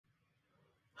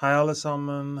Hi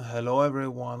allesammans, hello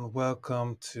everyone,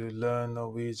 welcome to Learn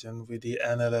Norwegian with the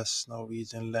NLS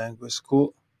Norwegian Language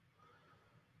School.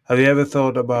 Have you ever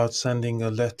thought about sending a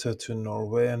letter to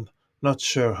Norway and not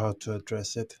sure how to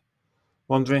address it?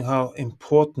 Wondering how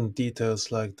important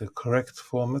details like the correct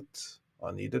format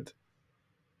are needed?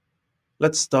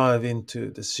 Let's dive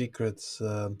into the secrets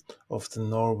of the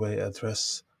Norway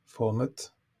address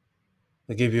format.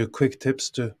 I'll give you quick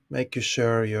tips to make you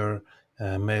sure your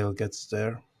mail gets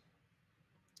there.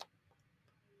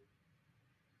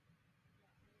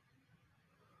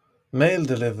 Mail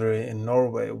delivery in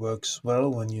Norway works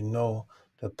well when you know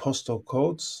the postal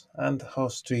codes and how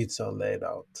streets are laid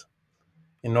out.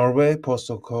 In Norway,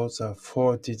 postal codes are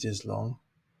 4 digits long.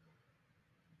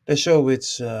 They show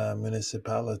which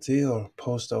municipality or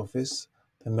post office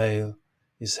the mail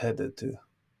is headed to.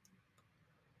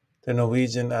 The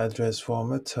Norwegian address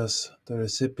format has the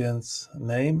recipient's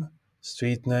name,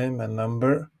 street name and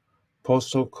number,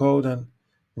 postal code, and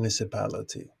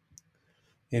municipality.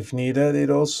 If needed, it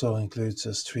also includes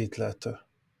a street letter.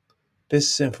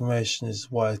 This information is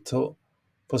vital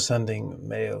for sending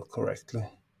mail correctly.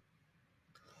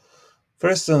 For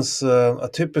instance, a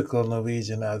typical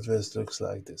Norwegian address looks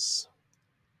like this: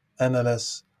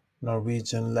 NLS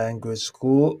Norwegian Language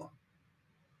School,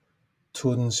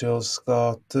 Tordenskiolds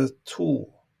gate 2,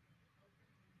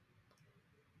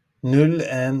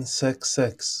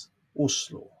 0166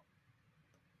 Oslo.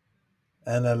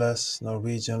 NLS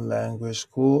Norwegian Language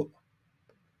School,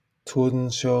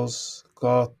 Tordenskiolds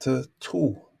gate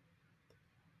 2,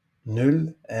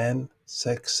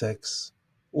 0166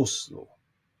 Oslo.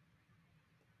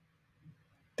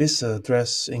 This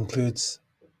address includes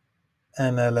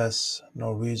NLS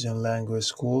Norwegian Language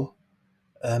School,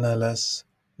 NLS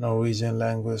Norwegian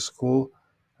Language School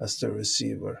as the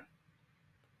receiver.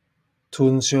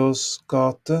 Tordenskiolds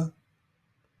gate,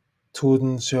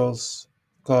 Tordenskiolds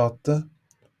gate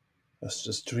as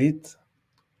the street.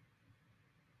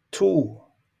 2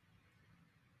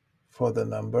 for the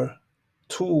number,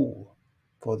 2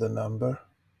 for the number.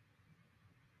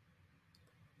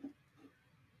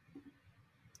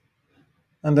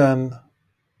 And then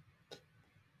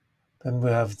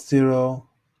we have 0,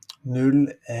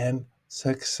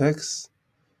 0166,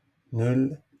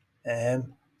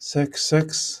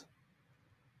 0166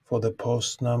 for the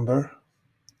post number.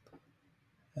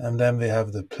 And then we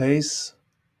have the place,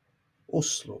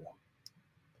 Oslo.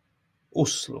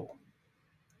 Oslo.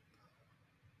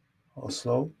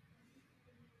 Oslo.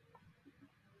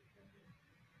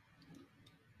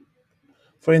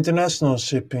 For international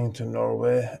shipping to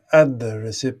Norway, add the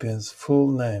recipient's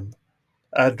full name,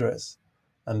 address,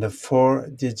 and the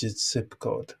 4-digit zip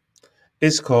code.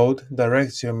 This code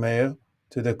directs your mail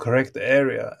to the correct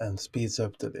area and speeds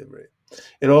up delivery.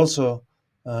 It also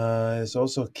is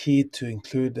also key to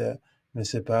include the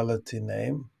municipality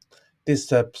name. This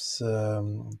step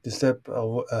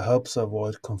helps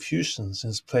avoid confusion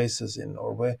since places in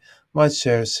Norway might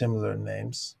share similar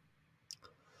names.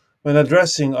 When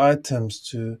addressing items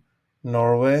to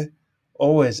Norway,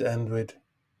 always end with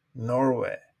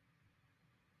Norway.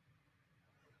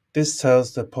 This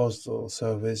tells the postal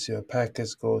service your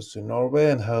package goes to Norway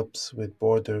and helps with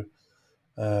border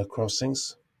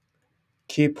crossings.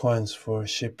 Key points for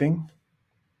shipping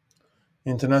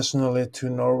internationally to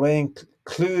Norway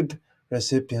include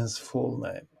recipient's full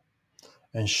name.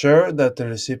 Ensure that the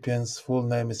recipient's full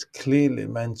name is clearly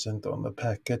mentioned on the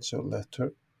package or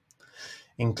letter.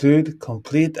 Include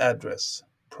complete address.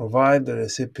 Provide the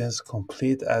recipient's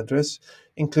complete address,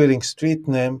 including street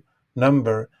name,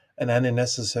 number, and any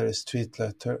necessary street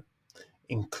letter.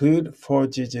 Include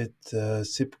 4-digit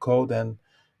zip code and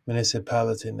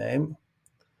municipality name.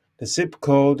 The zip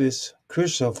code is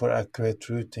crucial for accurate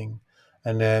routing,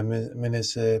 and the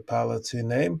municipality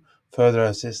name further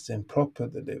assists in proper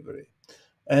delivery.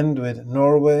 End with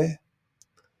Norway.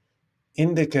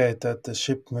 Indicate that the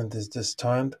shipment is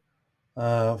destined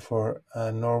for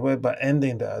Norway by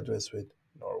ending the address with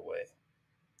Norway.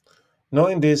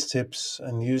 Knowing these tips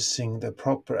and using the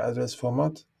proper address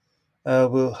format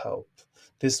will help.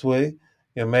 This way,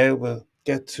 your mail will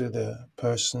get to the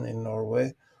person in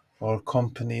Norway or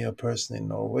company or person in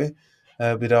Norway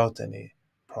without any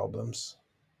problems.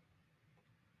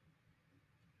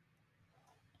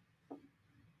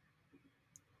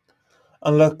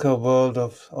 Unlock a world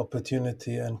of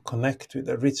opportunity and connect with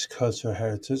a rich cultural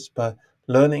heritage by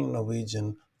learning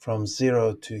Norwegian from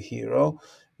zero to hero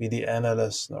with the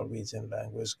NLS Norwegian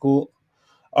Language School.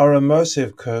 Our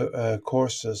immersive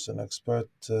courses and expert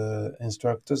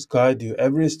instructors guide you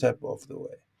every step of the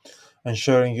way,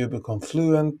 ensuring you become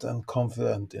fluent and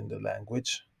confident in the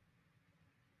language.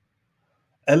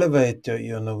 Elevate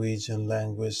your Norwegian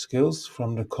language skills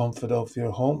from the comfort of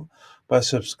your home by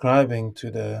subscribing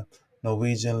to the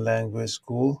Norwegian Language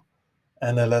School,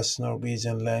 NLS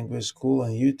Norwegian Language School on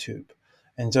YouTube.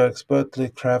 Enjoy expertly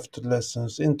crafted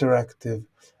lessons, interactive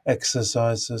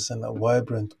exercises, and a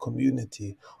vibrant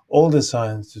community, all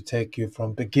designed to take you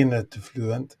from beginner to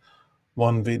fluent,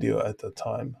 one video at a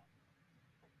time.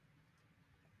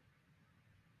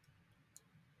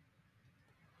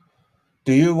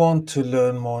 Do you want to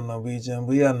learn more Norwegian?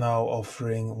 We are now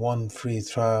offering one free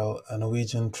trial, a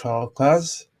Norwegian trial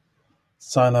class.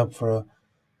 Sign up for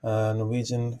a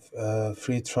Norwegian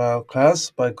free trial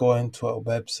class by going to our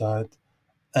website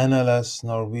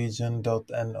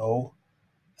nlsnorwegian.no,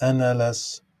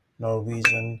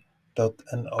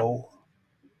 nlsnorwegian.no.